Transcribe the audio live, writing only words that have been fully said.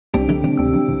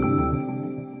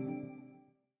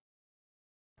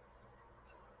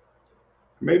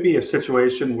Maybe a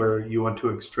situation where you want to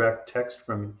extract text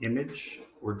from an image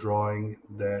or drawing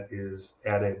that is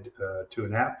added to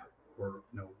an app, or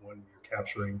when you're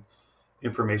capturing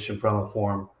information from a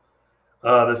form.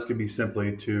 This could be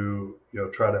simply to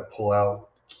try to pull out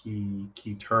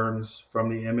key terms from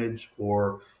the image,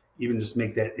 or even just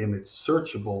make that image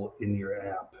searchable in your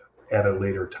app at a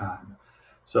later time.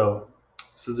 So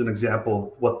this is an example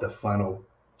of what the final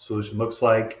solution looks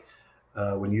like.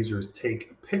 When users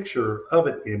take a picture of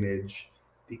an image,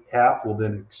 the app will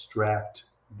then extract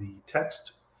the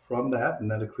text from that, and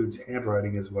that includes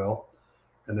handwriting as well,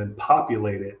 and then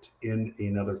populate it in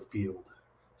another field.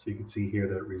 So you can see here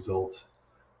that result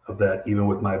of that, even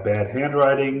with my bad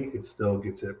handwriting, it still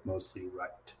gets it mostly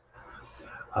right.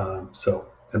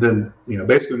 And then,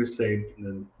 basically when it's saved, and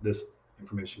then this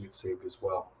information gets saved as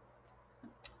well.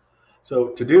 So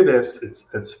to do this,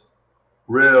 it's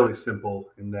really simple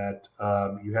in that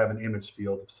you have an image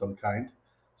field of some kind.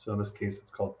 So in this case,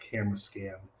 it's called camera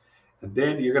scan. And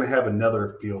then you're going to have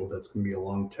another field that's going to be a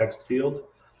long text field,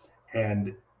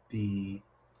 and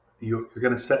you're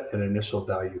going to set an initial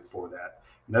value for that.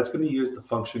 And that's going to use the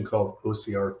function called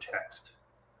OCRText.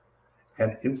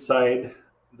 And inside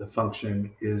the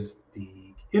function is the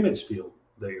image field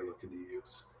that you're looking to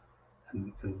use.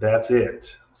 And that's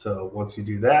it. So once you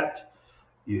do that,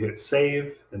 you hit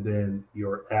save, and then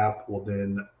your app will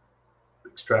then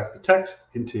extract the text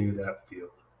into that field.